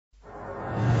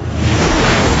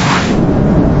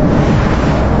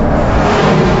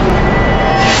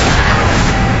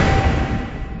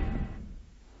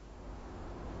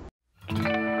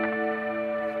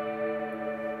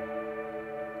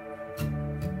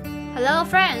Hello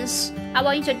friends, I will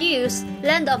introduce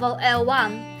Landvo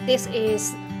L1. This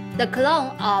is the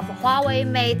clone of Huawei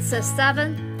Mate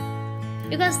 7.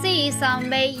 You can see some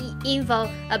main info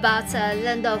about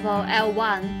Landvo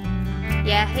L1.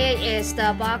 Yeah, here is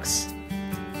the box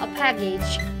or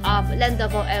package of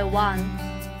Landvo L1.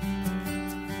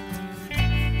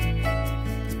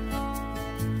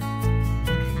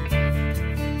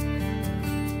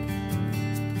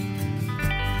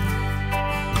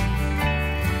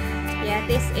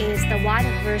 This is the white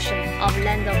version of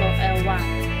Landvo L1.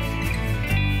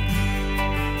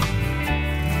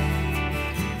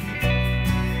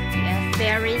 Yeah,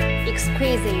 very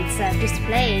exquisite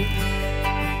display.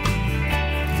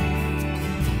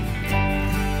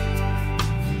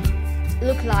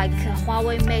 Look like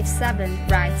Huawei Mate 7,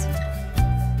 right?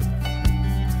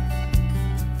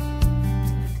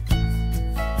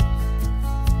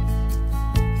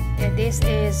 Yeah, this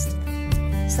is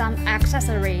some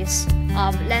accessories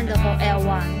of Landvo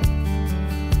L1.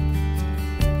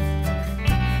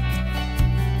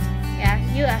 Yeah,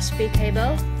 USB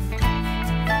cable,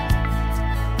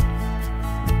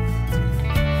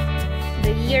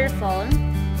 the earphone,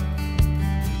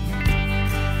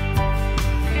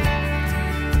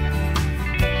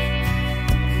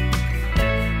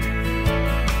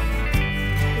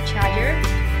 the charger,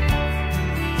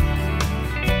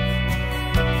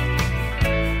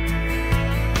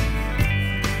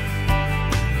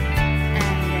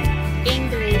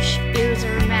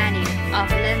 user manual of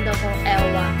Landvo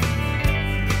L1.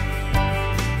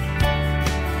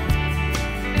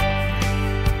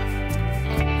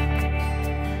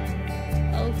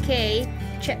 Okay,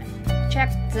 check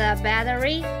the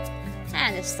battery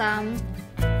and some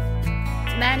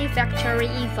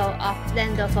manufacturing info of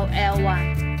Landvo L1.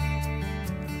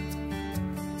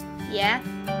 Yeah,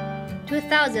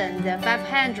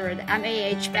 2500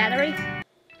 mAh battery.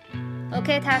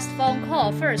 Okay, test phone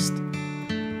call first.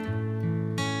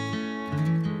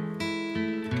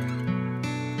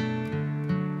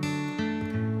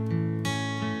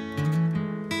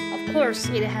 Of course,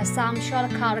 it has some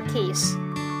shortcut keys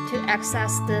to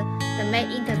access the main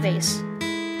interface.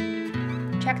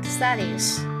 Check the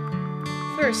settings.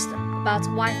 First, about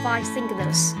Wi-Fi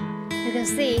signals. You can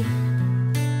see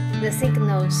the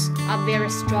signals are very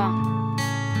strong.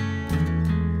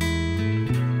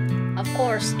 Of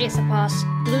course, it supports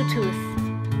Bluetooth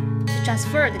to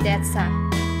transfer the data.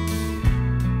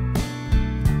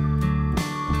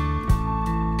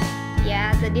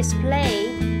 Yeah, the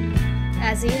display,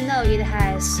 as you know, it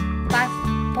has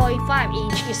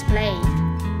 5.5-inch display.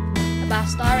 About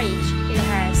storage, it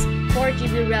has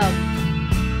 4GB ROM,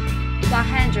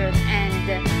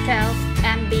 112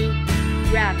 MB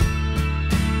RAM.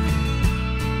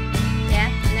 Yeah,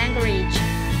 language.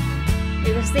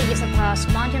 You can see it supports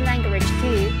multi-language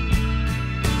too.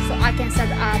 So I can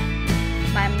set up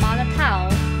my mother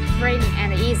tongue freely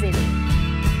and easily.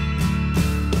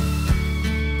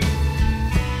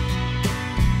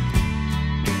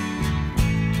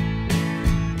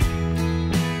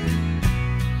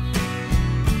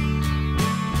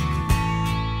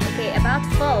 About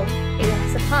phone, it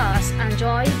supports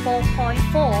Android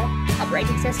 4.4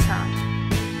 operating system.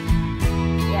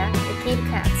 Yeah, the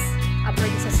KitKat's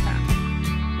operating system.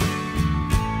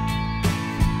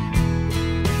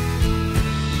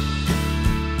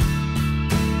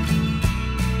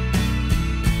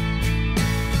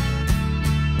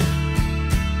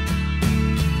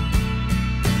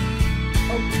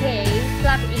 Okay,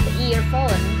 plug in the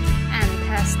earphone and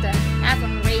test the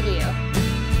FM radio.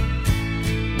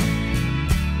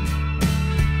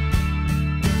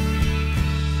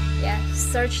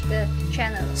 Search the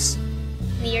channels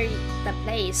near the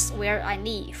place where I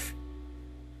live.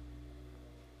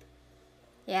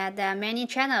 Yeah, there are many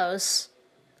channels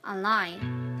online.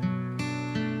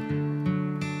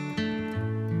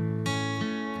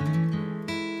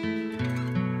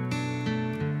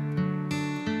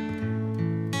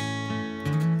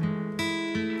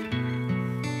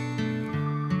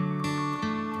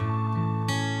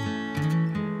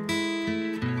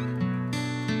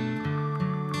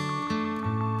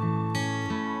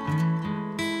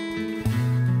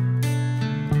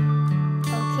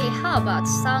 How about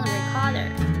sound recorder?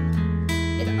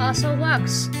 It also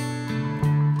works.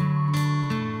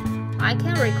 I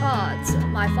can record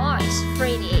my voice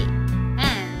freely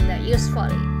and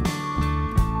usefully.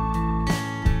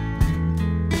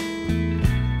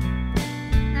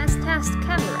 Let's test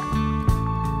camera.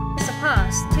 It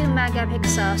supports 2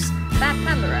 megapixels back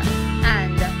camera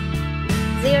and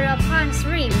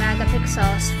 0.3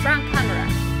 megapixels front camera.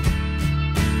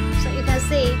 So you can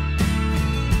see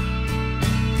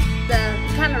the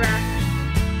camera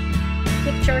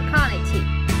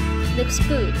looks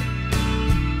good.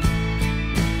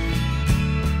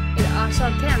 It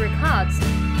also can record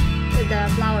the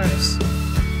flowers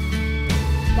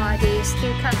by the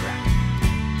still camera.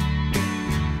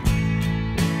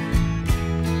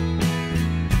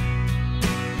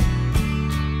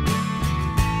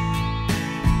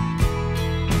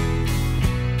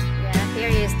 Yeah, here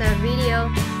is the video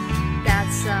that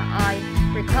I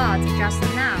recorded just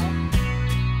now.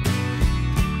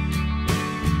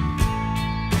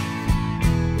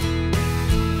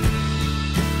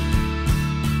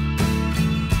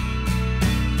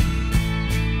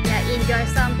 Enjoy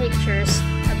some pictures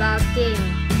about game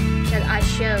that I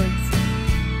showed.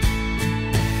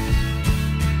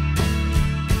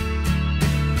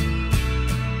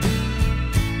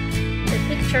 The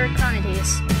picture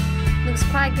quantities looks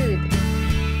quite good.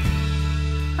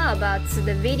 How about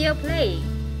the video play?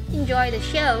 Enjoy the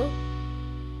show.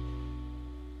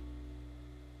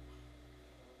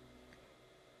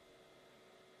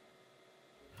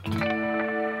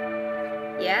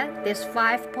 Yeah, this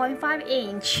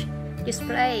 5.5-inch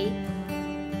display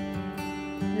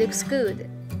looks good,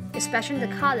 especially the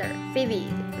color,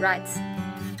 vivid, right?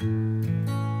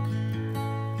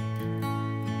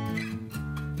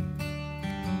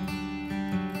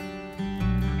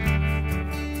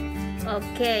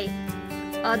 Okay,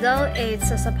 although it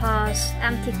supports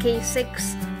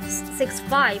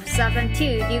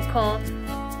MTK6572 dual-core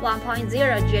 1.0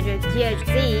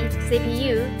 GHz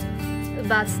CPU,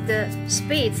 but the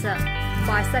speeds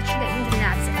by such the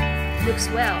internet looks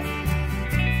well.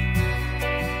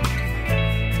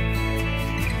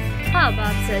 How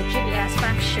about the GPS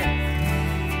function?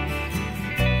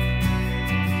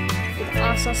 It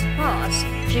also supports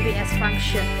GPS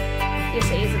function. This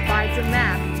is by the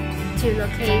map to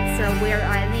locate where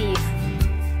I live.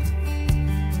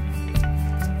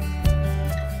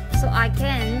 So I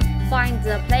can find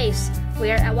the place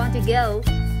where I want to go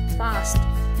fast.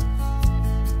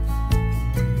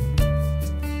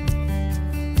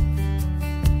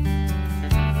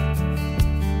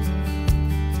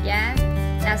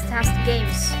 Let's test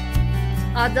games.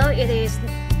 Although it is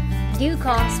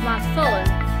dual-core smartphone,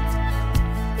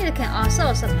 it can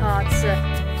also support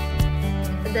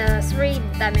the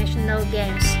three-dimensional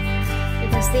games. You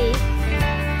can see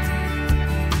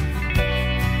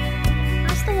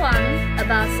that's the one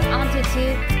about the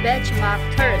altitude benchmark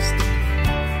test.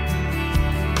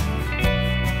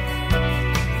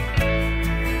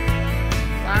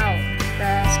 Wow,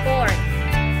 the score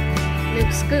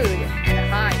looks good and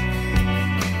high.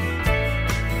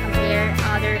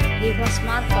 Other dual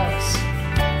smartphones.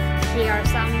 Here are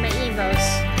some main infos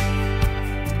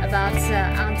about the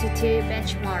altitude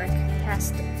benchmark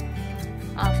test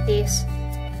of this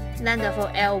Landvo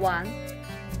L1.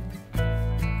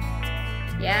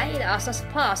 Yeah, it also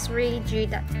supports 3G.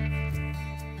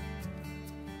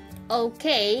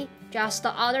 Okay, just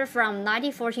order from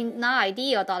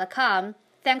 9049deal.com.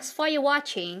 Thanks for your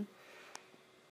watching.